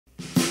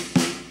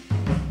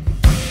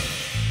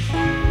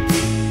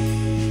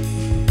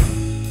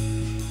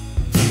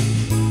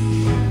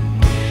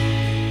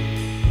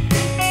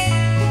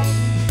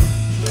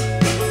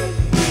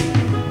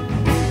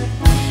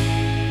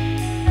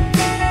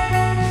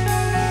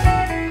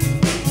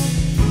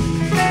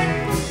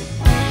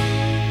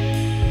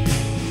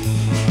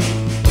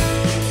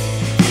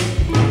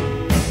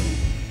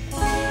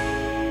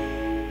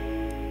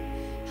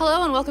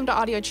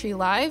welcome to Audiotree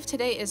Live.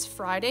 Today is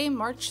Friday,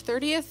 March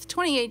 30th,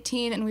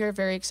 2018, and we are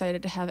very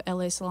excited to have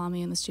LA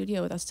Salami in the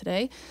studio with us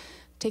today.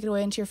 Take it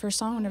away into your first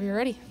song whenever you're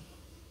ready.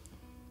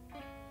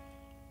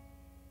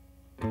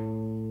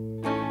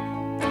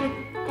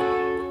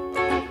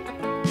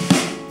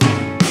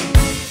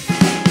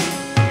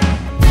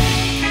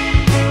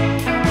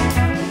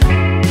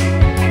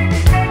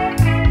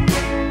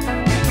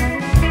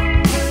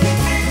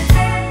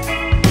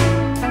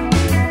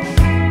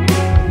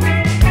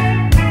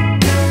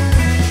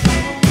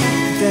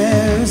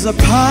 There's a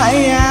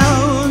party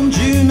out on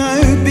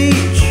Juno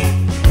Beach,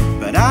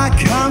 but I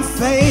can't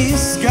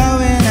face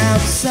going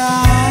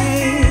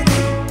outside.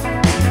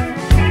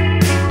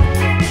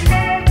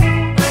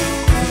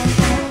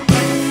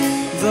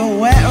 The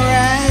wet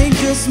rag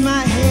just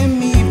might hear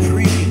me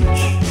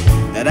preach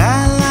that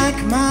I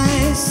like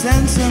my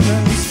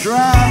sentiments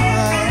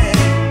dry.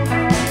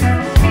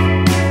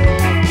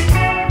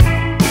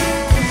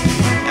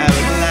 I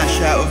would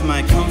lash out of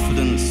my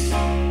confidence,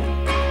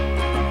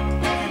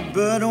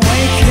 but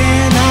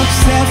waking up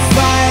set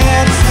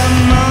fire to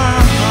my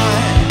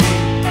heart.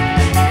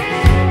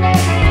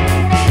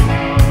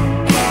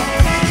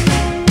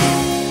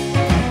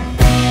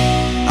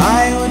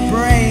 I would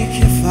break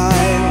if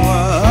I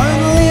were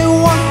only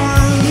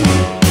one.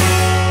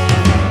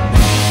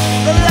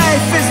 But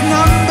life is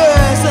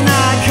numbers and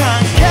I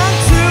can't count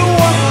to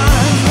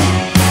one.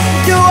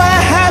 Do I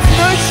have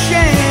no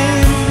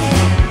shame?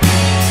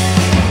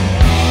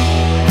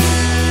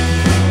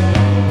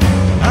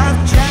 I've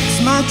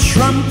jacked my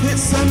trumpet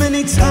so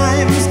many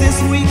times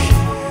this week,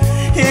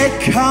 it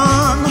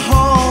can't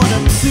hold a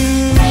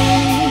tune.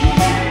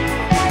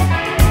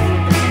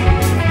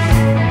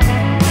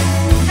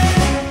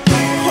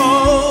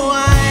 Oh, I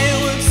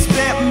would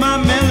spit my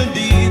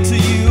melody to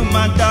you,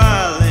 my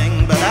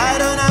darling, but I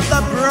don't have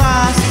the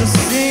brass to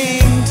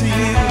sing to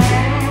you.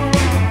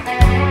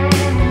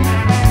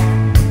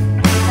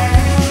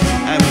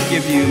 I would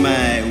give you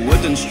my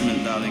wood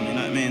instrument, darling, you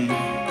know what I mean?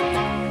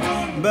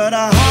 But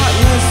a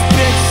heartless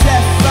bitch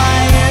set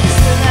fire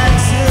to that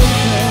silver.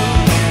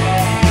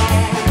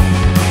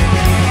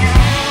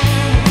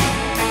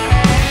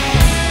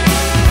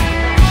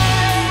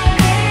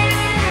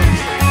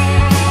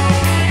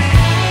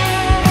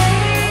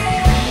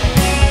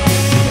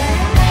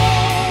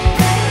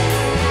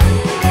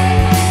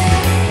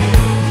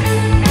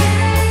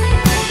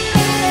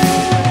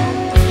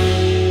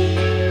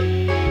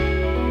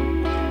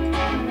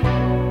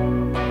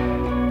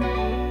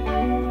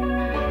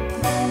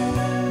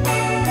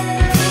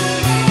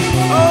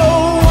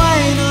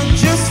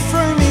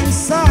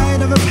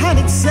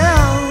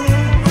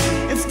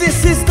 If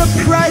this is the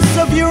price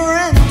of your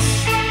rent,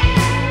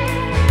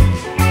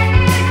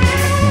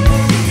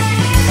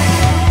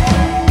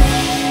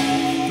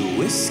 the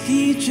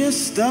whiskey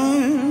just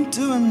don't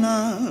do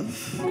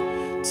enough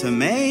to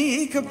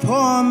make a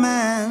poor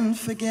man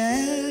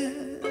forget.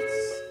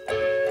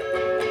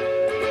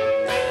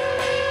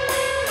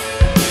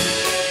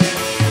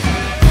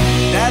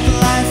 That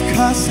life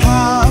costs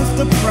half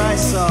the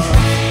price of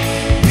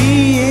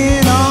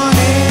being honest.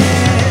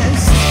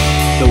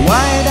 The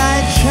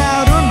wide-eyed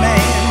child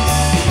remains,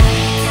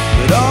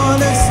 but all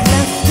that's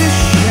left is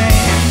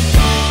shame,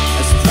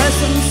 as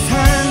present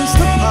turns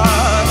to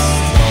past,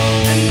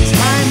 and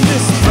time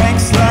just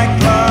breaks like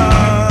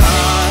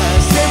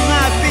glass. It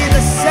might be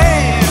the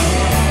same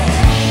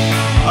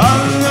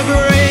on the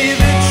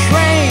gravy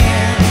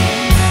train,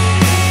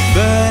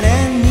 but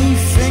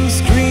anything's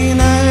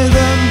greener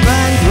than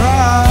burnt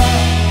grass.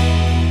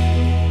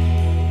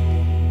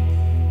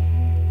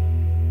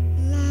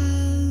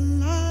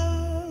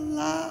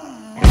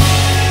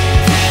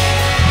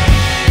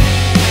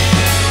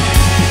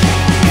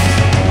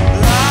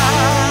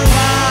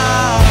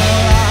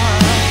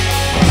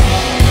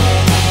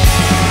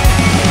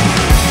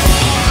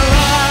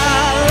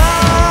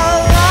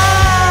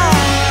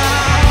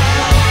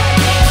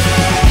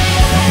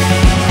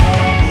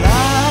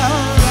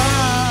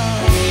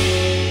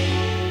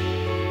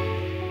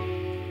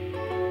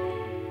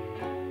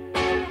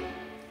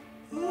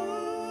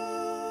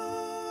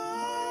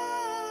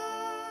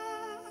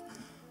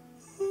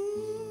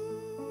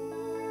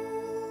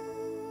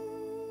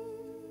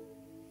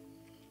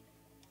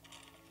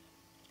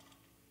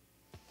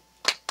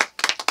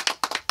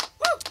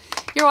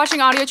 You're watching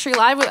Audiotree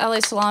Live with LA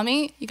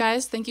Salami. You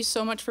guys, thank you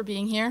so much for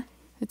being here.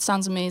 It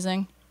sounds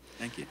amazing.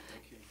 Thank you.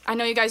 I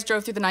know you guys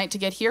drove through the night to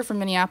get here from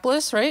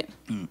Minneapolis, right?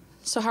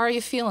 So how are you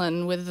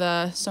feeling with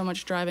so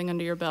much driving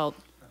under your belt?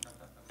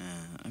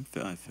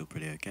 I feel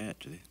pretty okay,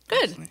 actually. Good.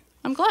 Personally.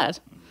 I'm glad.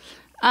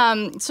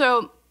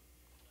 So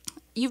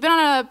you've been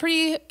on a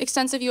pretty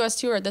extensive U.S.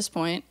 tour at this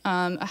point.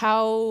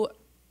 Do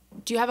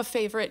you have a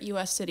favorite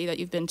U.S. city that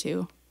you've been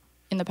to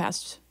in the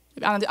past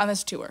on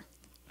this tour?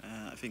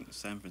 I think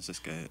San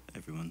Francisco,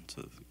 everyone,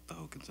 sort of, the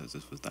whole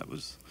consensus was that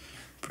was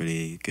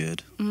pretty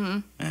good.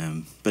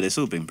 Mm-hmm. But it's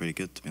all been pretty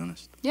good, to be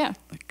honest. Yeah.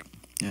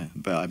 Yeah,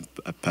 but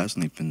I've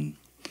personally been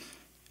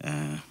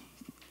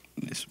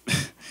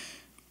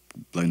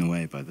blown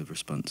away by the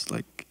response,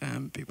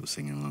 people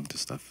singing along to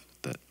stuff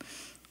that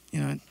you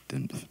know,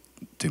 didn't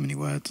too many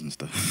words and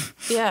stuff.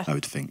 Yeah. I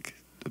would think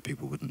that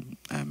people wouldn't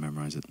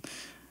memorize it.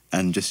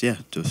 And just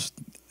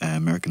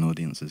American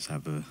audiences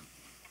have a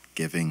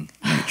giving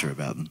nature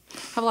about them.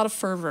 Have a lot of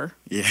fervor.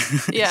 Yeah.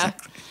 Yeah.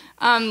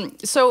 Exactly.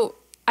 So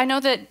I know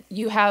that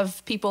you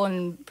have people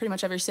in pretty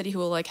much every city who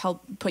will like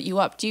help put you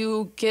up. Do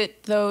you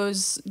get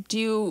those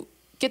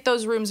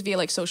rooms via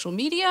like social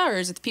media, or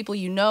is it the people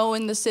you know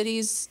in the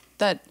cities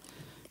that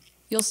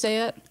you'll stay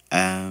at?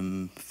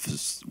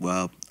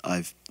 Well,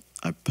 I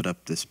put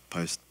up this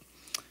post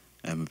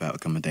about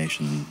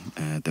accommodation.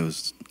 There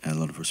was a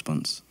lot of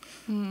response,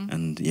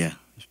 and yeah,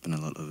 there's been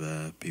a lot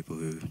of people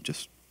who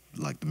just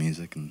like the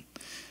music and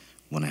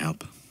want to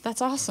help.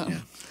 That's awesome.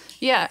 Yeah.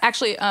 Yeah,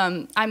 actually,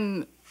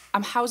 I'm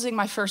housing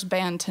my first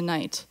band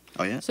tonight.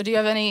 Oh yeah. So do you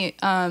have any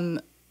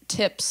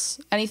tips?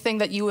 Anything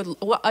that you would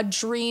a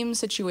dream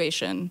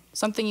situation,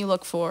 something you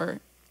look for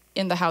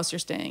in the house you're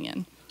staying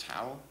in?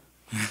 Towel?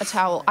 A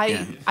towel.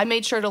 I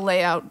made sure to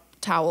lay out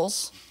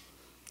towels.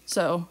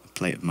 So A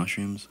plate of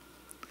mushrooms,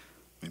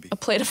 maybe. a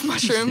plate of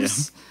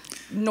mushrooms,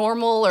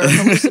 normal or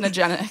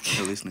hallucinogenic?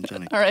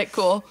 Hallucinogenic. All right,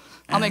 cool.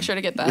 I'll make sure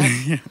to get that.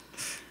 Yeah.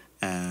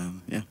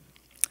 Yeah.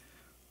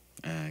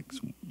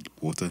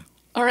 Water.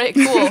 All right,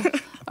 cool.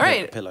 All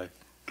right. Pillow.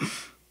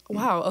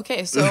 Wow.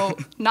 Okay, so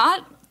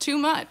not too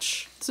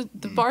much. So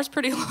the bar's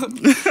pretty low.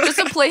 Just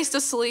a place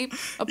to sleep,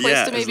 a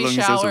place to maybe as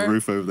long shower. as there's a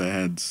roof over their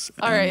heads.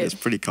 All right. It's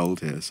pretty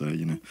cold here, so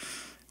you know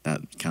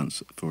that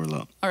counts for a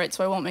lot. All right,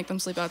 so I won't make them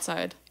sleep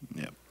outside.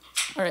 Yeah.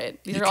 All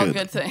right, these You are all could,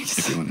 good things.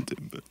 if you wanted to,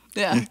 but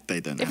Yeah.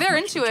 they don't. If have they're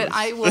much into of a it, choice.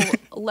 I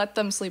will let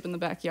them sleep in the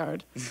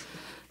backyard.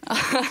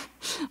 All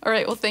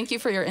right, well, thank you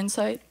for your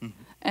insight,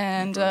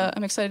 and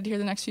I'm excited to hear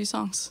the next few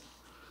songs.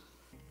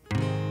 The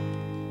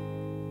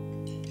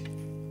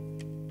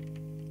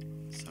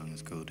song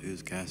is called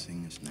 "Who's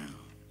Cursing Us Now."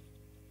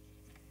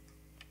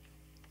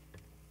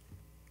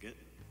 Good.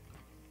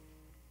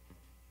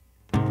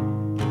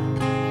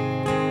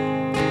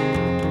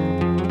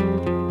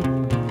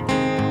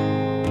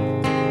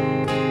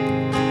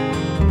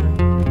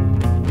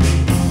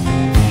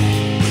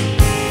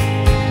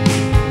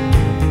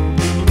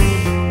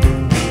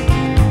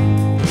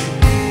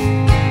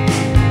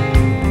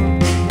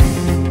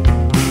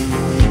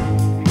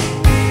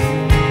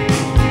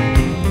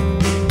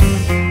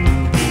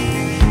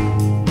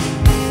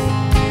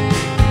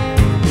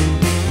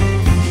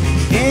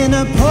 In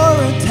a poor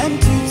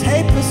attempt to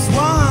taper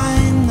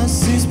swine, the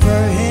Zeus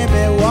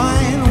prohibit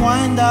wine,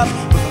 wind up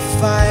with a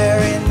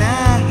fiery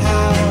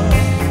now.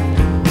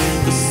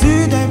 The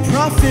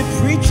pseudo-prophet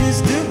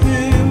preaches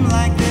doom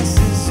like this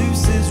is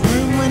Zeus's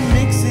room when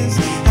mixes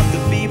have to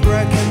be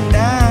broken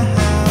down.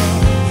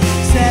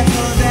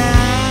 Settle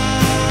down,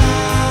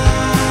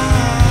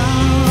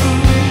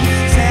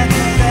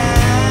 settle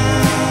down.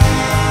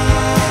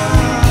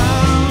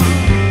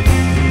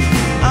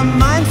 A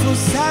mindful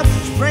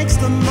savage breaks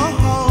the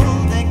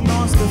mold,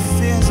 ignores the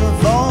fears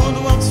of old,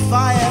 world's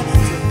fire to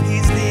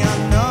appease the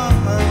unknown.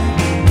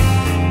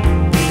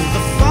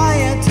 The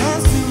fire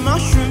turns to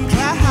mushroom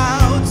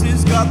clouds.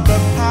 Who's got the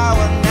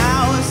power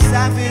now? A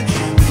savage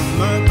with a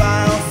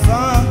mobile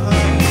phone.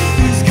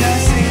 Who's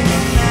cursing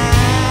them now?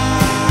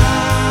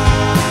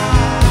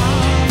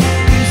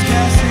 Who's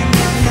cursing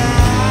them now?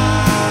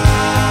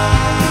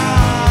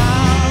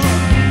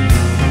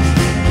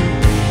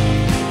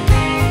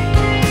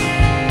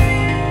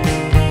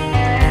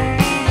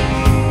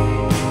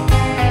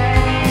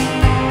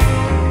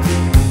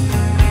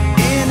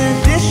 In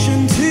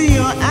addition to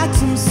your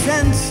atom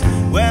sense,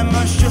 where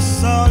much your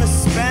soul is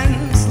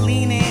spent,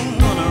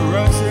 leaning on a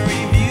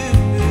rotary view.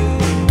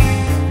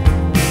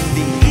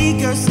 The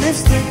ego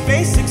sniffs the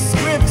basic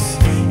scripts,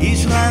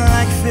 each line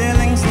like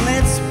feelings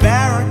lit,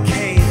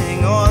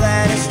 barricading all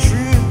that is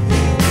true.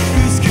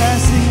 Who's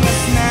cursing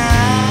us now?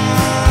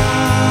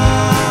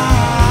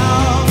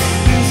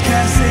 Who's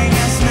cursing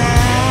us now?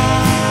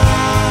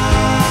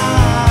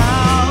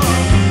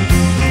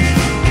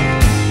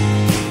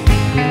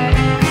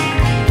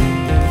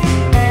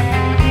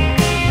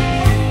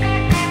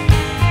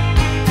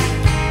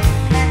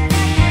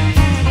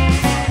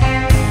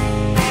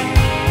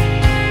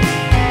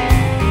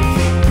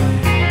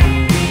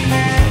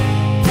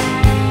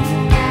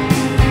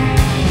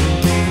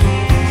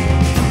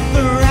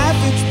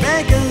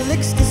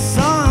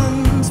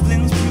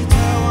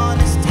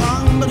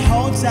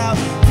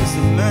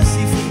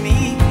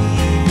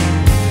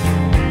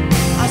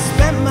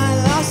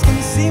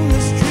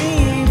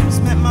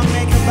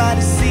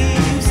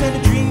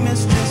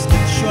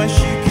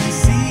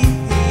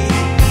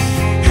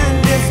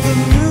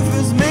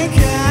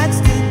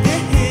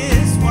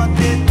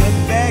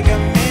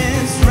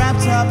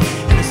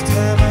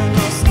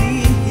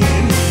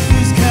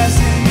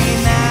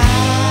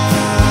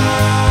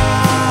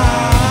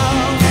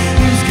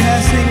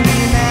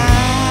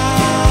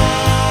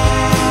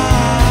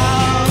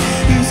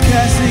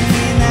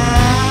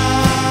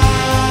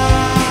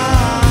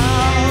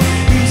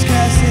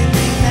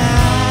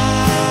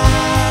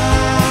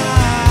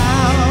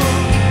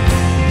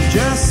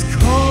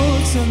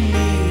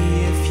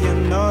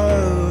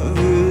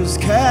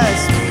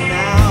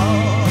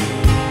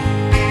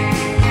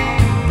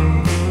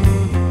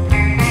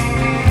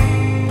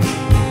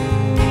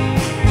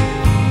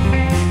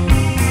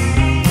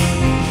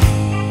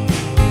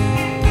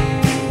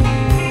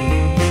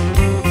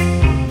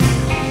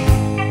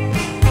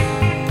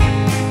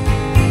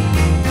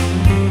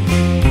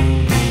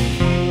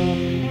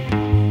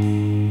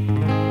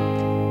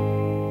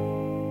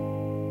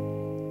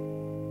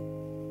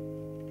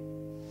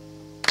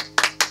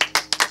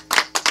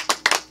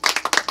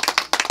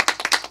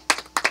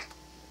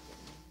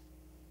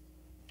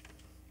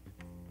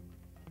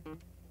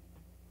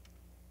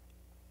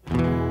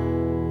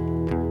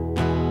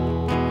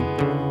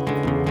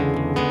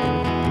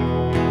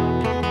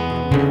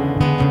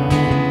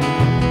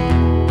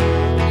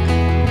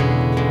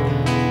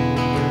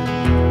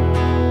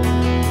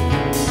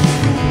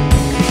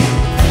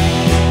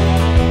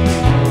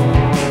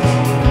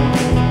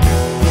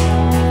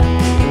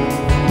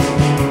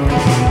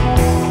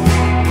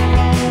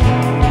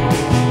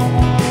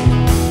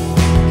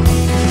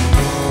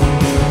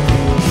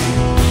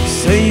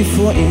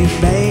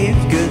 40, babe,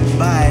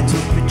 goodbye to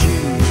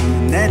June,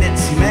 and then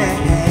it's May.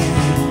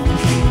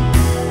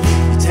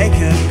 You take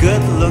a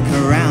good look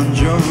around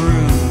your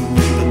room,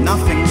 but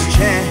nothing's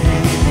changed.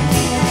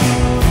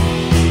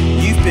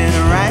 You've been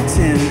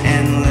writing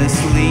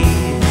endlessly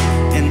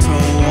into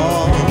a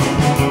wall.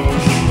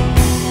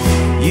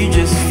 You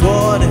just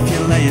thought if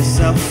you let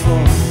yourself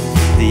fall,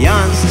 the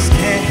answers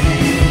came.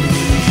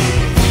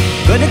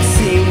 But it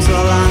seems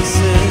all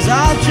answers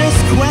are just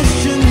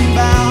question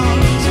bound.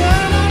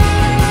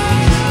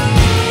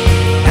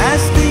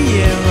 As the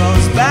year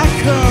rolls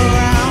back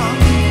around,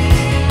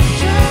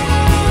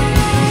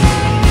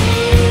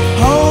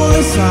 hold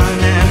this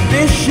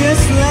unambitious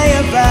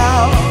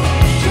layabout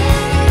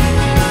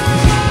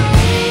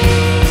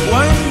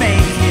won't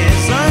make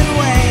his own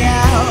way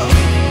out.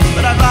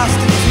 But I've asked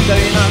him to,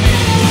 though, you know.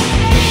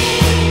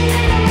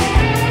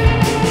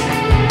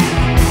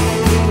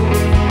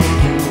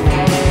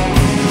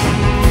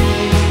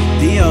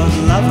 The old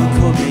lover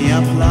called me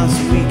up last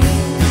week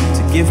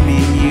to give me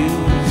news.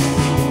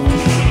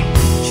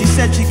 She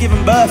said she'd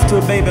given birth to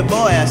a baby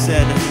boy. I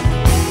said,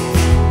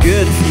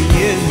 good for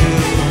you.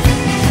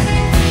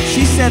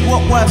 She said,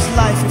 what worth's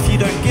life if you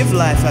don't give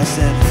life? I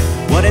said,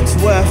 what it's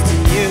worth to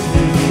you.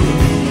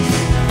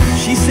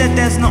 She said,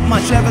 there's not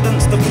much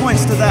evidence that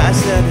points to that. I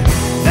said,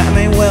 that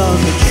may well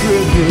be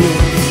true,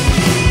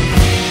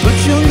 but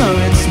you'll know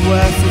it's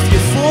worth if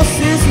your force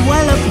is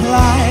well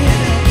applied.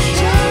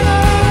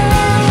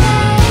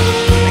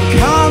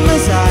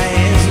 Karma's eye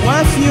is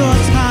worth your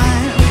time.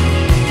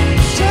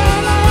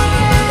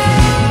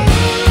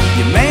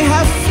 You may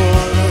have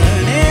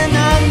fallen in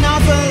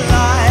another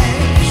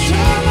life,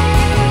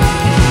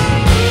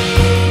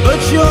 but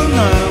you'll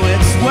know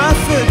it's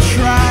worth a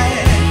try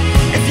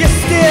if you're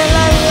still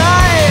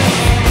alive.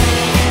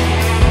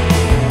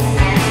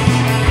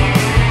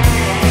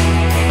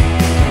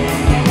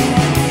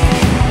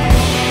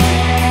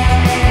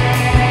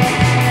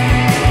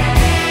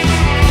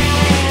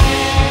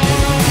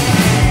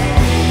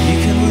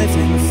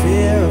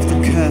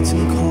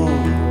 Curtain call,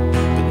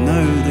 but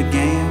know the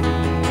game.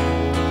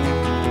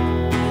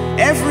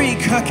 Every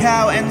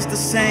cookout ends the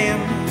same.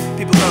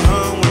 People go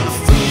home when the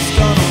food's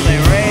gone or they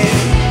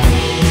rave.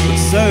 But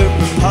so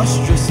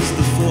preposterous is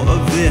the thought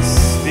of this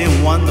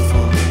being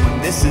wonderful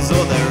when this is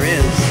all there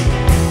is.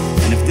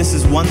 And if this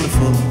is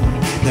wonderful,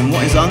 then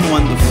what is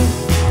unwonderful?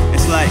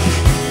 It's like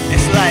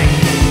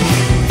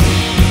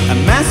a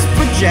mass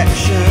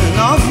projection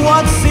of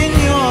what's in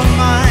your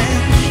mind.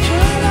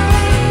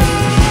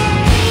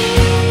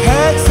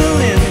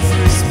 Hurtling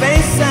through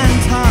space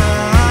and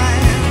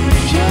time.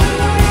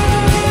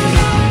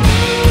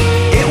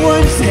 It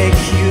won't take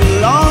you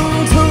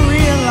long to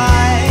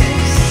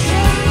realize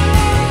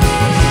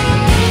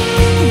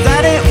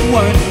that it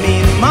won't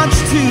mean much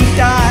to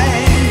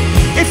die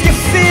if you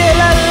feel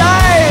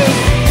alive.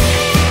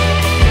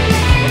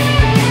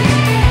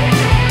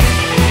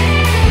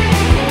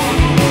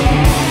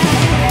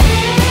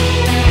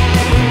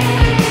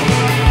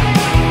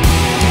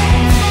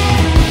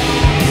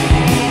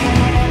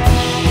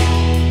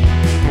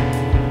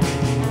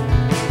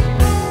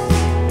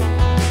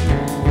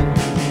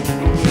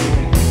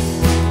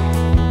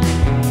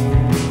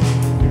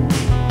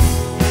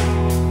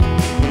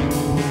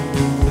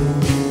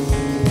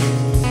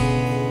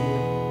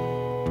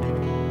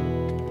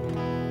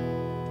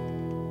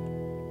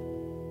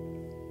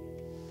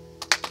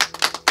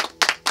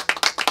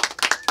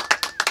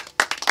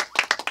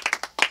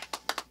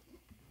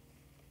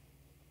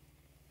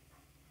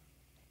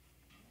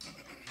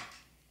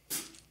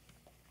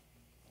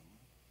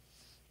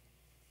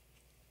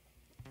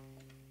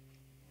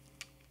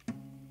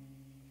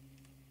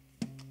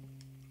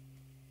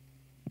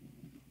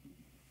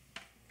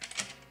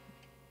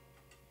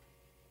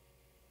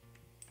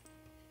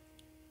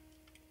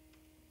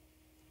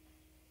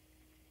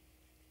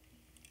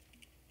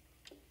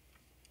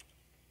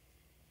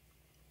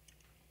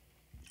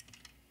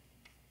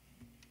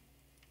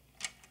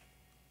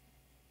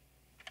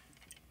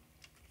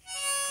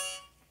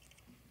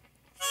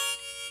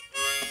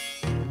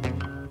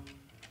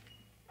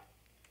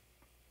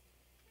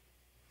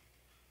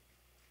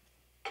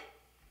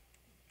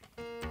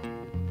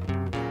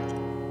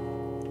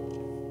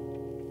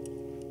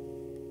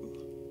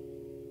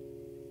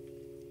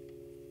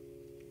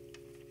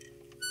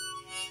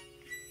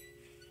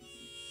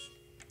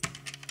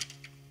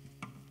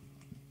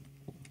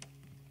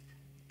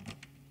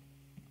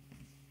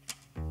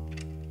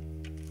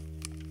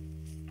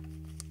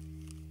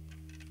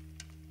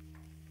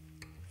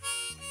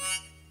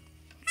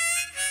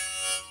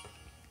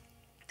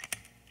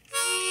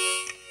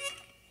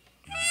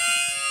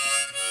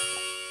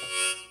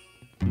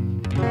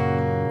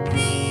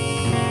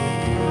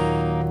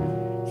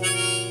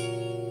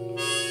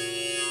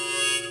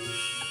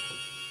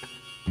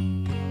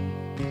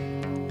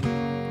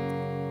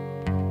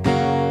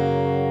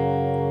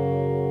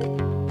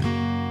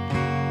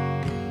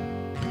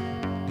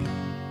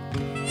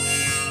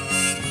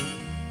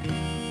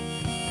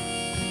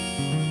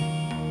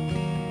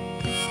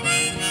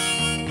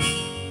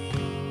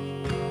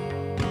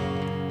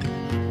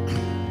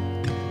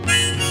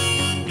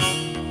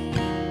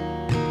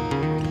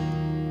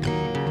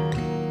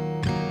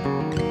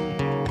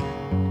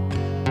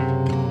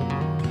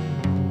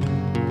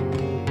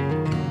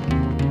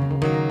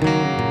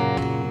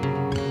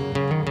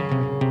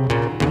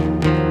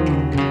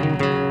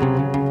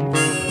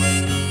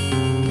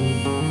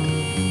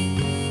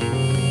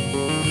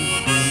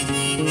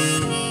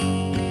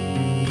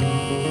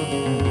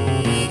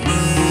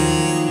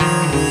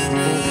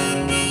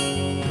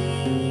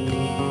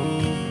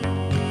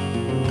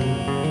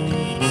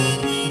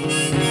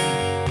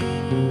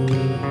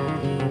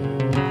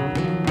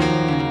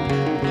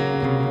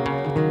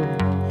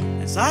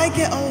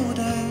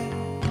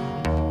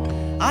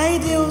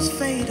 shadows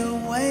fade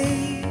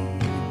away,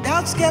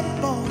 doubts get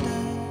bolder,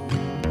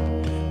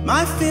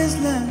 my fears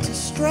learn to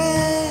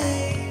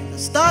stray, the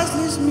stars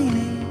lose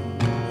meaning,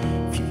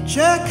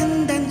 future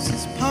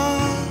condenses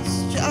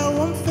past, I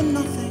want for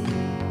nothing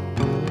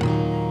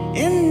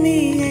in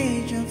the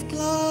age of glass.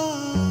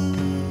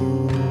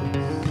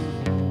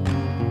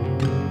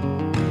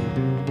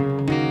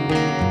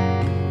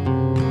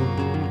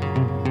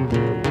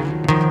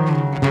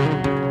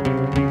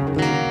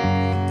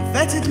 The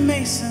vetted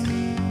mason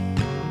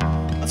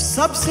of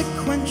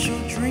subsequential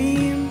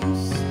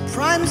dreams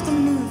primes the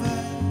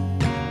mover,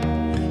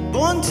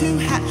 born to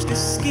hatch the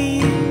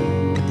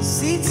scheme, the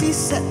seeds he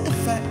set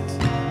effect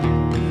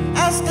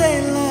as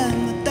they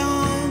learn the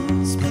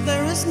dance, but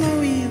there is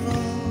no evil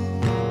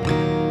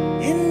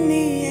in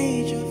the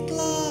age of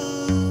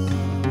glass.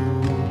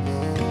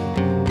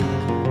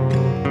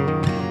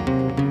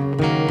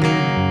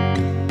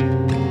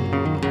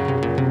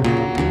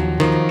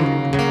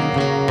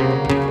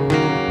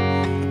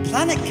 The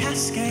planet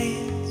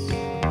cascades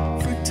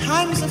through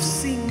times of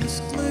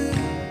seamless glue,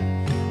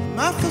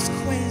 Amorphous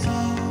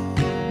quasar,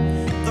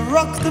 the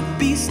rock, the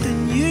beast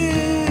in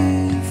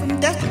you, from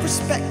death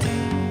perspective,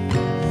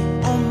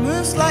 all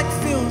moves like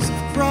fields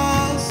of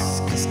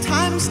grass, 'cause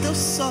time's still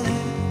solid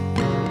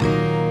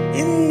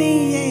in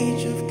the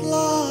age of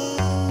glass.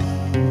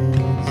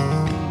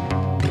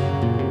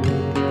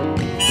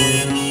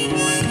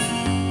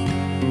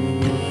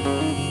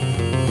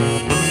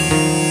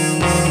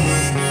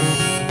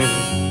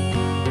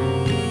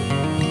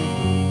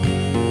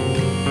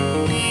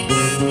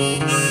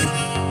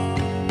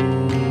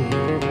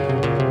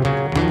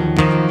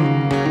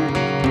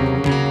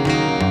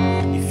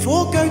 You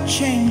forego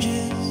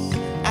changes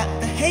at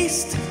the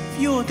haste of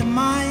your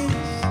demise,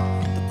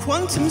 the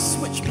quantum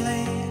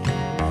switchblade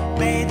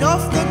made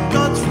of the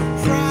gods'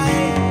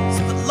 reprise,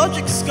 but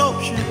logic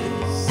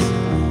sculptures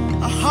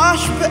a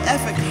harsh but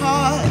epic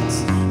heart,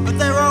 but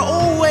there are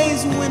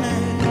always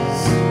winners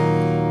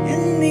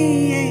in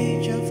the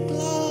age of glass.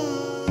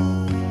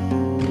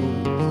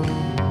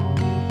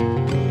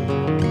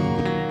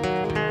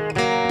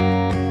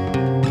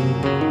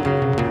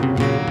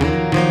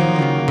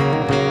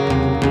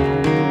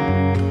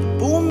 The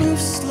ball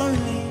moves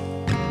slowly,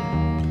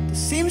 the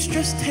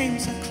seamstress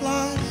tames her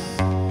class,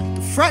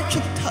 the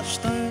fractured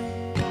touchstone,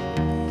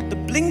 the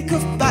blink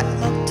of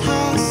backlog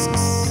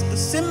tasks, the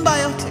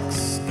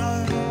symbiotics go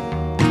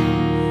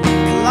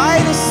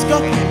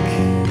kaleidoscopic,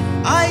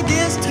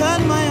 ideas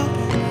turn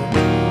myopic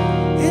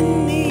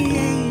in the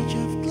age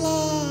of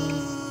glass.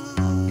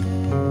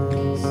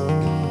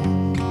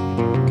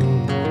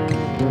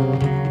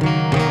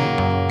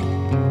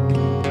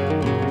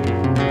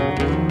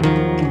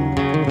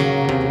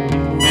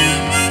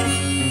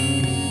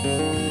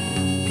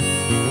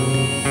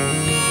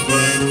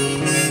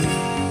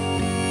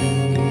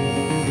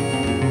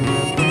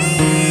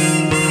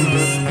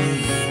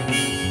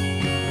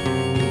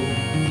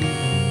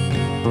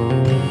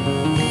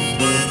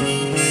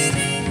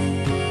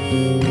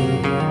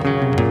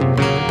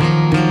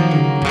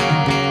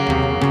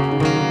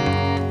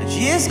 As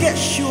years get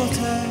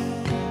shorter,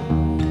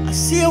 I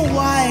see a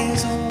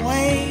wiser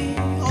way.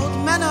 Old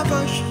men have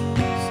oceans,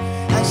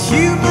 as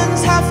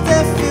humans have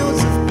their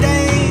fields of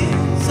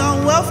days.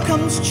 Our wealth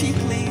comes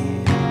cheaply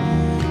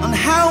on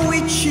how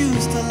we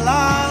choose to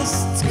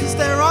last, 'cause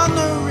there are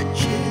no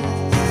riches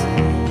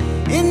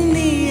in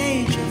the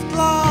age of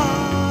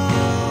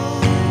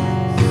glass.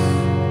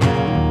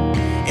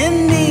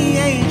 In the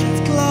age of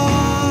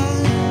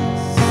glass.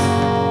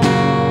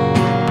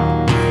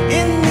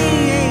 In the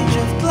age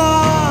of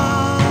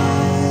glass.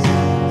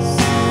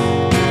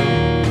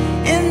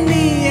 In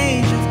the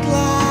age of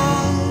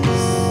glass.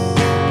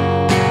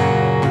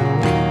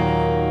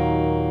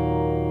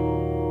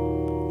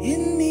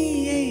 In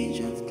the age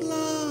of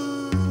glass.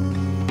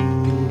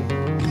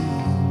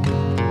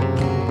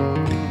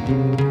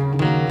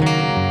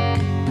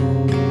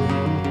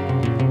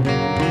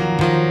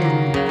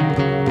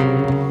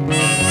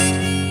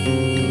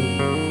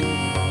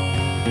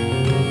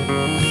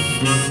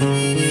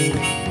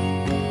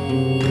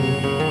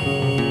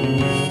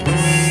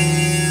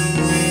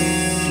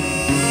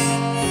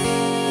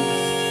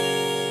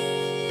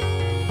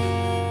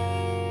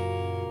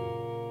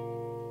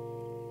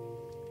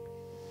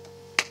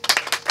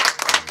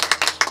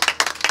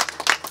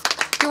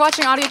 You're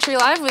watching Audiotree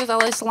Live with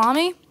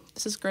Salami.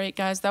 This is great,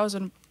 guys. That was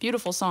a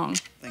beautiful song.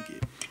 Thank you.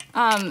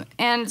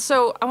 And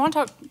so I want to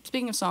talk,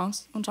 speaking of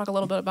songs, I want to talk a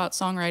little bit about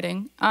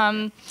songwriting.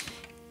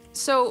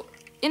 So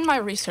in my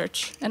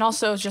research, and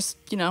also just,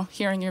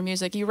 hearing your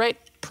music, you write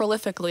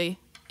prolifically,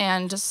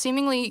 and just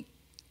seemingly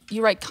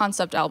you write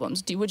concept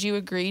albums. Would you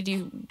agree?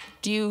 Do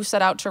you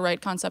set out to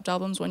write concept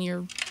albums when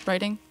you're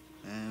writing?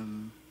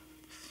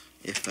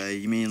 If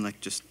you mean like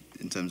just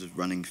in terms of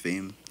running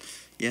theme,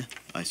 yeah,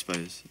 I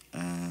suppose.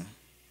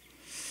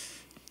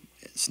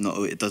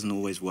 It doesn't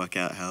always work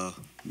out how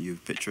you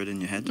picture it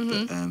in your head,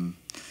 but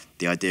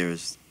the idea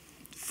is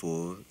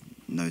for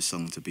no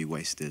song to be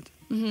wasted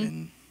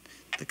in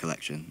the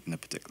collection, in a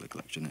particular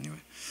collection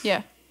anyway.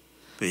 Yeah.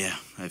 But yeah,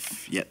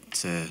 I've yet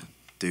to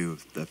do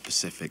the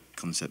Pacific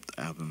concept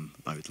album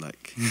I would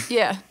like.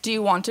 Yeah. Do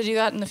you want to do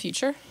that in the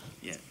future?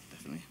 Yeah,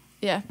 definitely.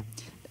 Yeah.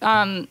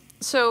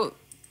 So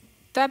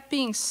that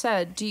being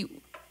said, do you?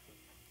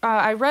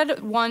 I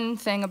read one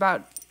thing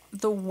about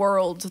the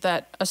world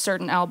that a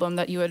certain album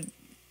that you had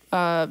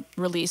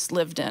released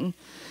lived in,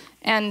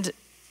 and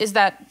is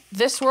that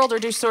this world, or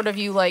do sort of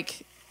you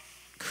like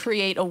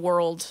create a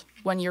world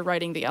when you're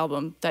writing the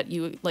album that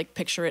you like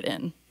picture it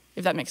in,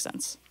 if that makes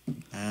sense?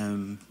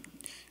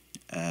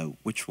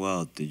 Which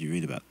world did you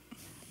read about?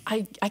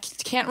 I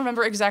can't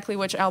remember exactly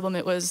which album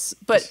it was,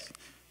 but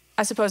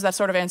I suppose that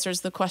sort of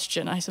answers the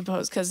question, I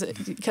suppose,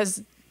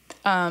 because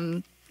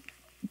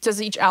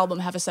does each album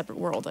have a separate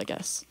world, I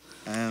guess?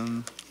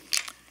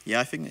 Yeah,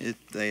 I think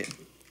they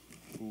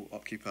all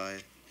occupy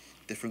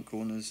different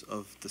corners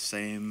of the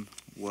same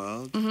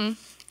world. Mm-hmm.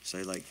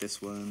 So, like,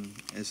 this one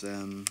is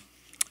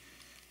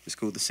it's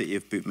called the City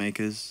of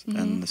Bootmakers, Mm-hmm.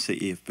 and the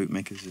City of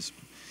Bootmakers is,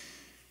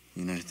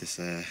 you know, this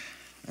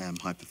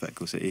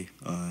hypothetical city.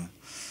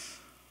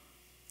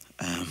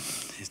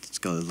 It's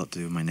got a lot to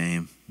do with my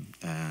name,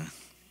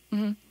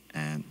 Mm-hmm.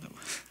 and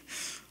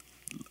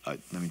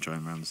let me try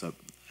and round this up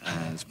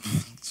as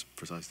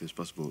precisely as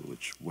possible,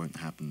 which won't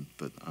happen,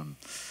 but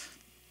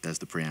there's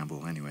the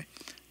preamble anyway.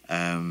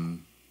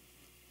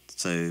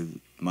 So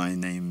my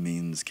name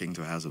means king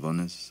to a house of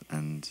honours,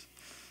 and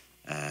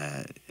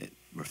it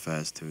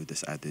refers to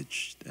this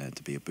adage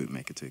to be a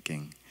bootmaker to a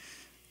king,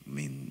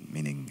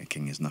 meaning a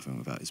king is nothing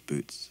without his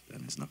boots,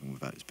 and is nothing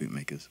without his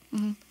bootmakers.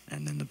 Mm-hmm.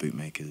 And then the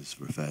bootmakers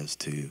refers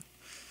to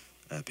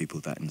people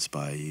that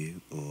inspire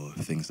you, or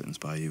things that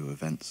inspire you, or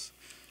events.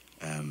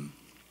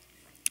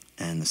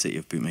 And the City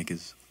of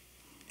Bootmakers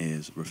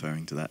is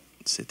referring to that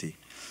city,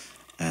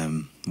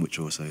 which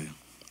also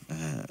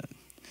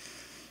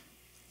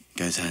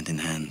goes hand in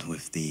hand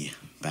with the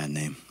band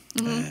name,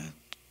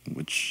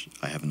 which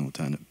I have an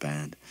alternate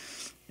band,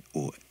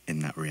 or in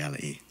that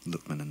reality,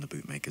 Lookman and the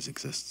Bootmakers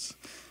exists.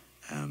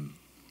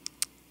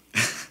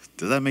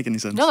 Does that make any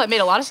sense? No, that made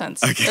a lot of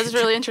sense. Okay. That's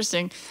really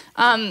interesting.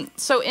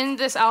 So in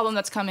this album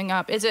that's coming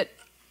up,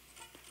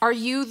 are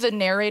you the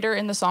narrator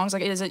in the songs?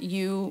 Like, is it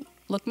you,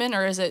 Lookman,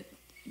 or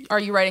are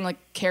you writing like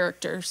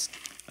characters?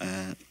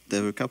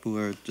 There were a couple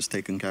where I've just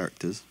taken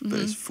characters, but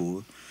it's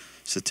for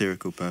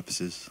satirical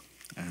purposes.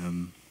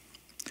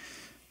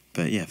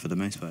 But yeah, for the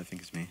most part, I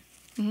think it's me.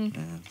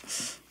 Mm-hmm.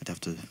 I'd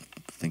have to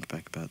think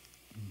back about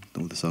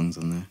all the songs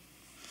on there.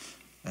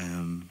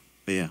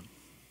 But yeah.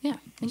 Yeah,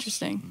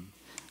 interesting.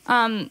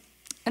 And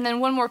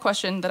then one more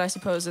question that I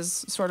suppose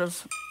is sort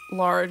of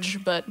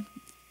large, but I'm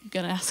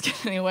gonna ask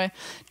it anyway.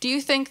 Do you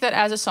think that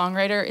as a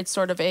songwriter, it's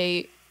sort of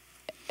a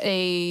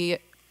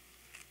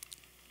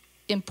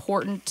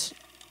important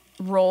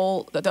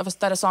role that a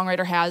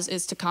songwriter has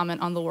is to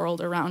comment on the world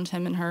around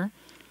him and her?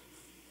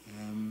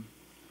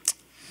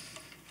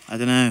 I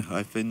don't know.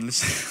 I've been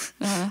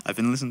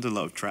listening to a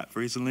lot of trap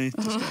recently.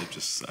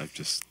 I've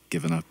just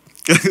given up.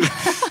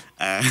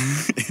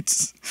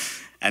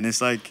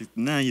 It's like,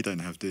 no, you don't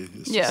have to.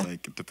 It's just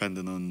like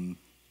depending on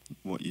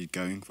what you're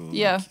going for.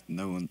 Yeah. Like,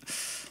 no one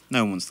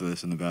wants to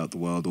listen about the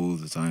world all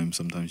the time.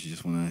 Sometimes you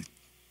just want to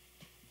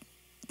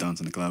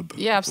dance in a club.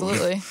 Yeah,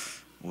 absolutely.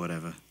 Or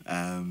whatever.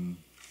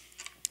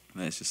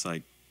 But it's just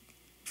like,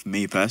 for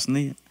me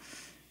personally,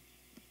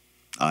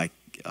 I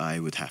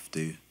would have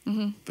to,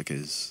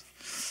 because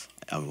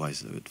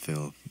otherwise it would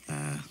feel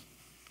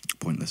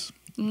pointless.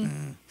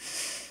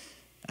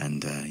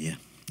 And yeah,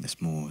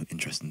 it's more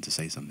interesting to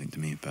say something to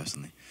me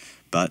personally.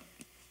 But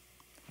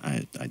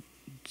I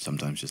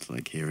sometimes just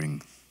like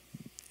hearing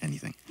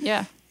anything.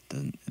 Yeah.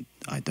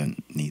 I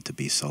don't need to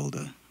be sold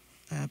a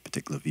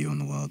particular view on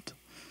the world.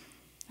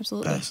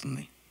 Absolutely.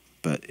 Personally.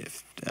 But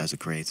if, as a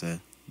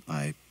creator,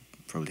 I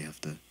probably have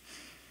to,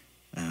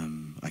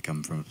 I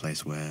come from a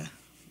place where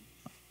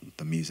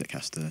the music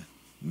has to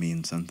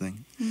mean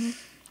something,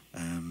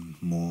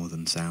 more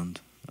than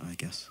sound, I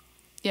guess.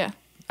 Yeah,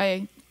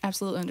 I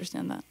absolutely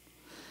understand that.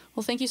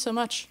 Well, thank you so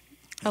much.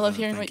 I love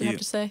hearing what you have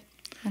to say.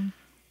 And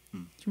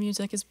your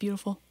music is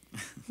beautiful.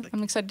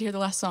 I'm excited to hear the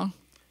last song.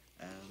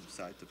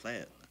 Excited to play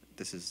it.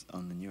 This is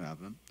on the new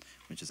album,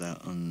 which is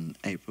out on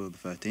April the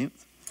 13th.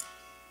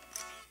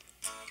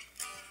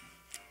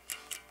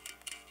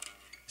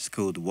 It's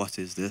called What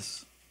Is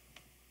This?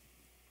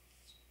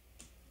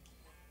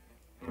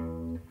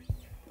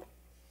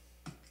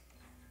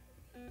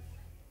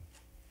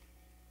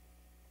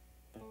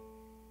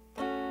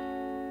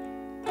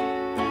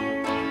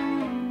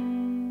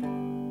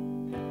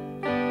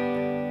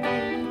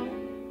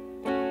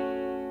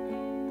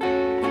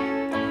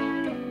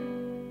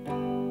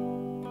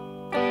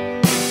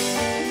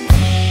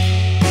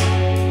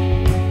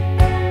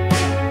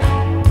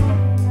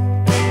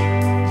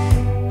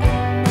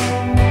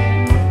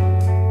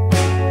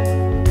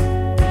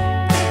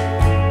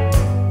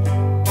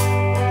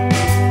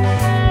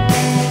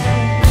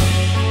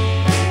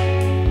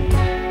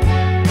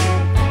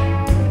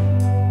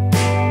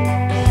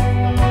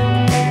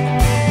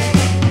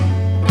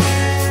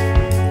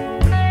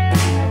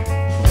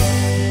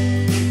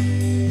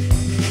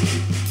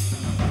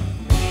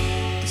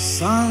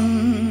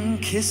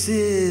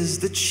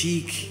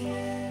 cheek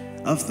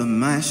of the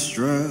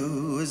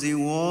maestro as he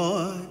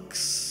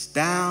walks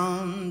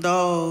down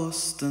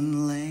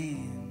Dalston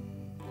Lane.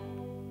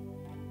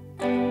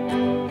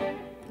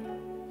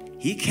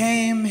 He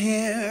came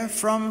here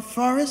from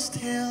Forest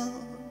Hill,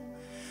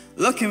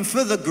 looking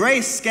for the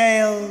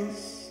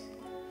grayscales,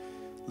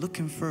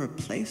 looking for a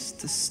place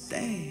to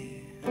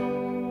stay.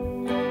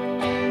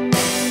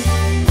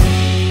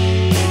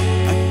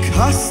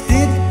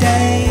 Accosted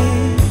day,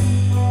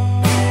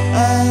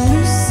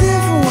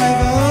 elusive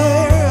weather,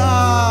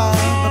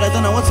 but I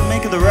don't know what to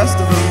make of the rest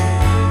of them.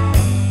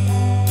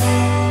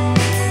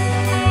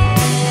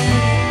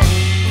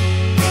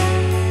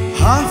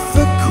 Half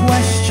a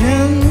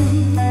question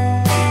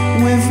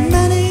with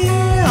many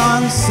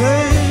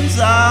answers,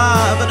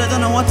 but I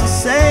don't know what to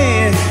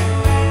say.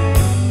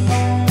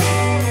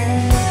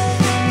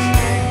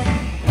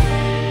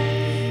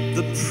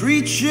 The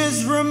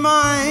preachers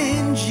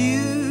remind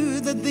you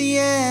that the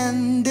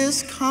end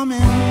is coming.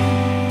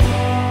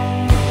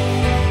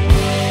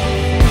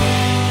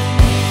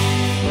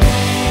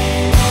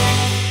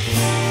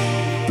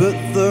 But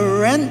the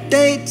rent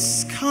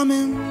date's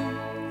coming,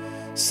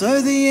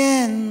 so the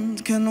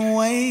end can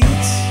wait.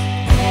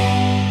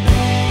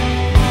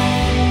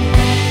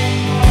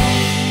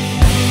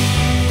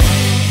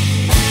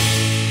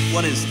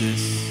 What is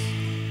this?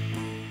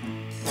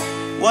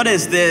 What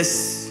is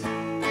this?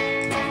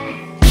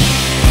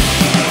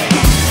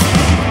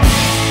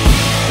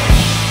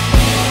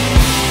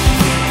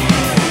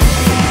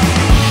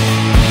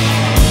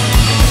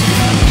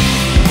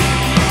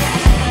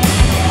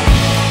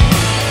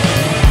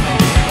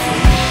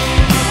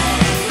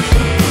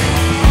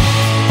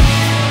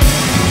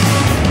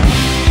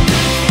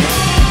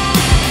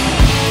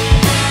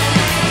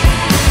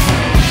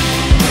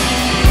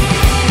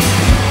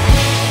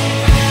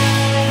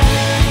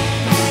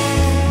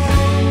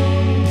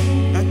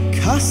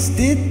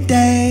 Accosted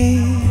day,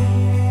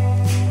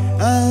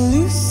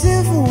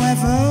 elusive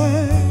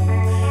weather,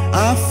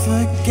 I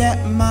forget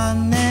my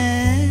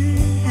name.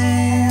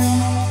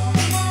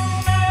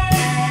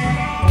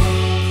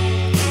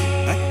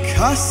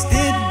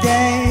 Accosted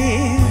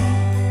day,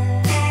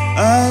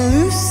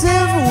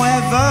 elusive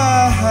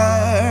weather,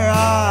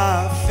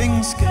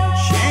 things can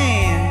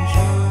change.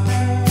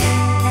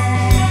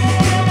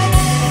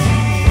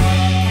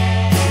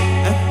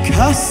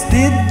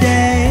 Accosted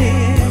day,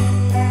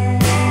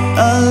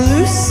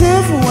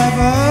 elusive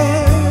weather,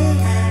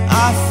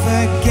 I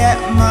forget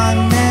my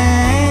name.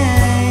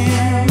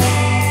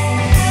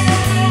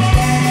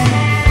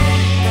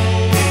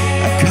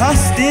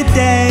 Accosted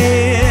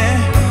day,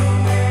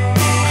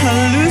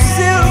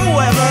 elusive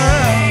weather,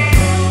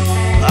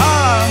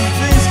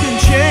 things can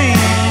change.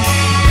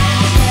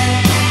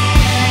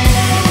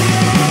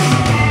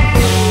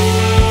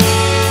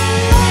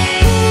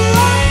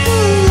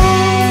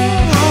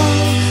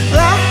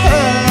 La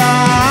la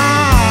la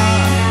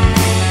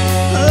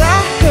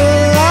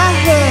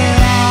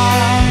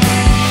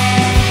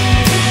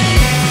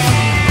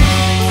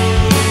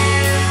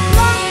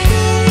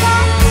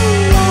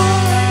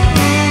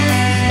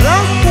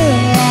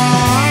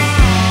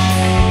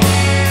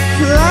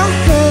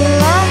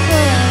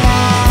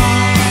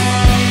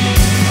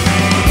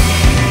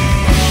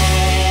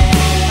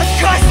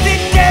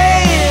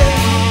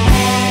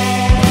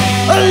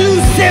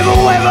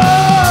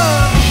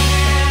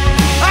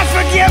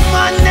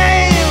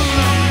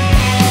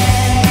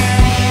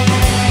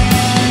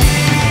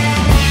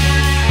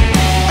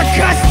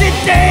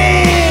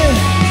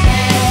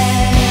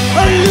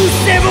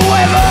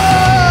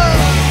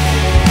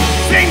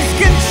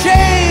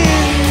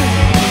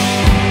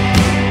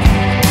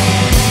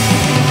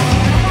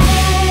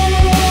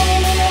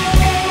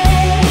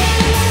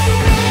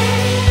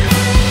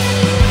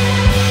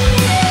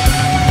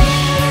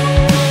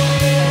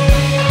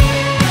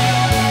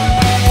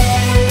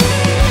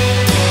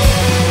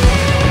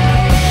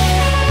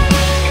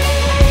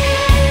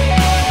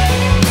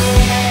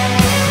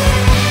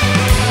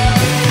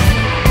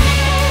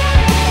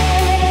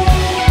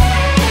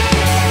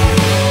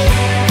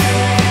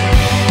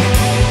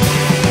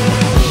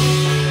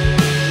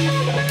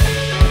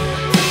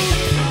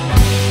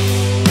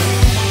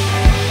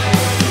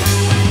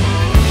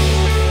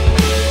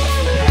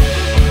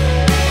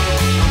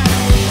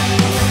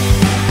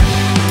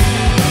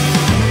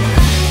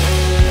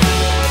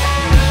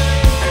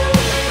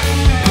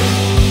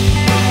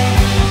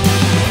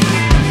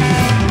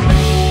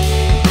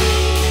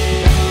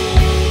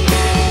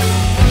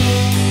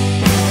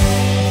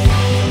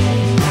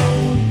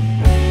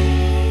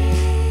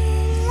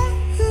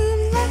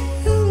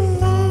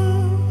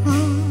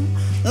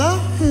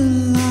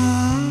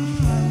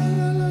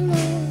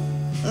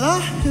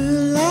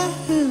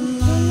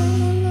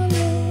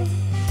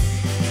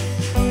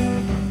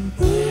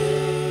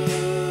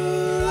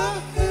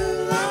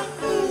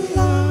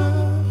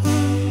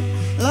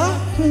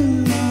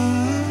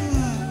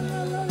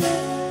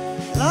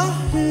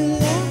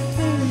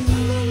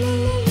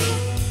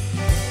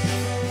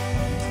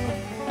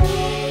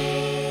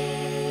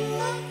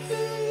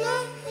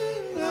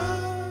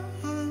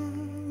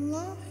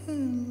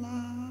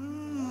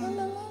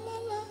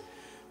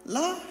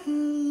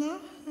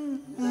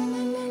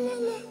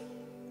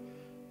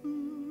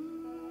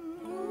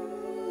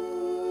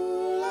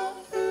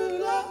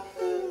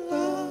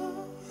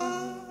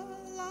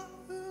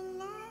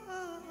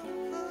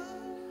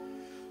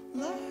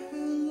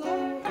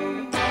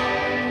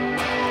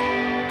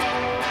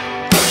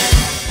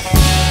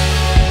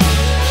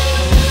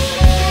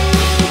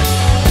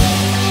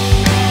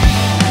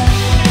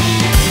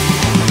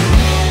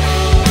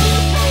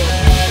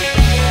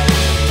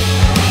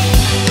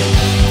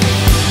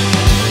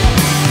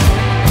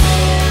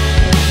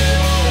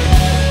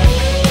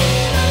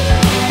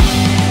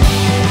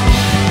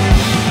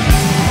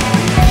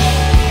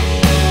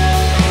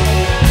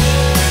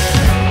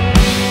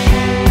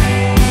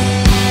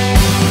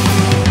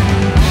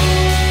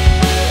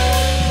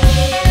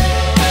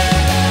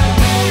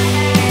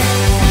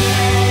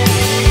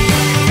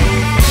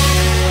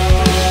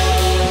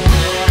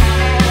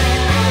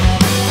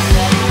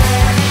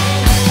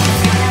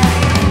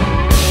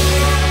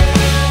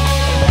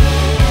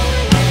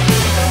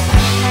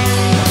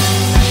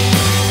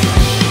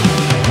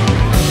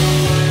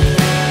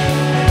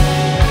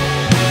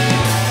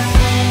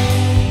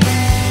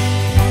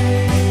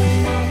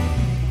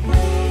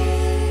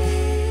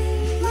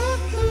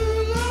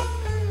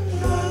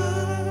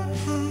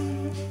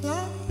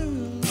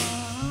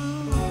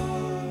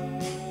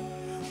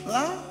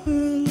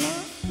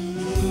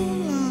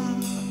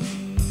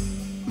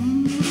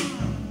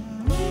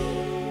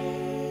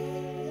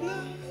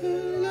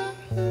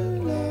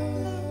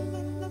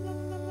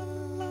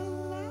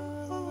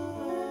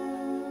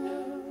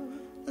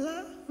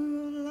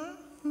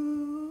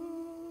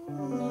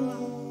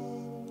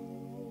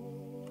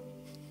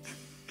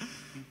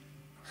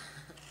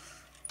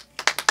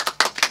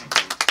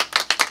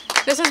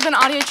This has been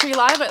Audiotree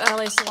Live at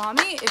LA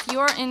Salami. If you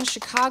are in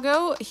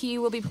Chicago, he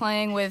will be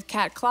playing with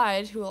Cat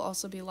Clyde, who will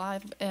also be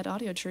live at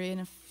Audiotree in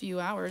a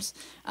few hours,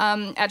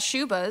 at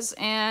Shuba's.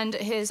 And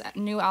his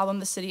new album,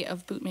 The City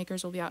of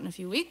Bootmakers, will be out in a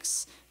few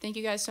weeks. Thank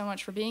you guys so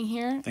much for being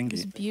here. Thank you.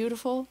 It was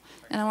beautiful.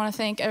 And I want to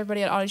thank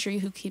everybody at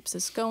Audiotree who keeps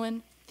this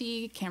going,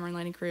 the camera and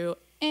lighting crew,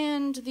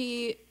 and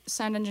the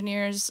sound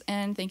engineers.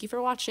 And thank you for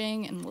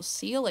watching, and we'll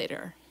see you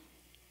later.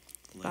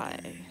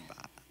 Bye.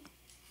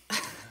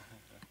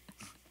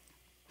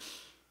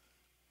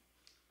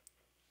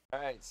 All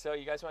right, so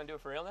you guys want to do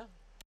it for real now?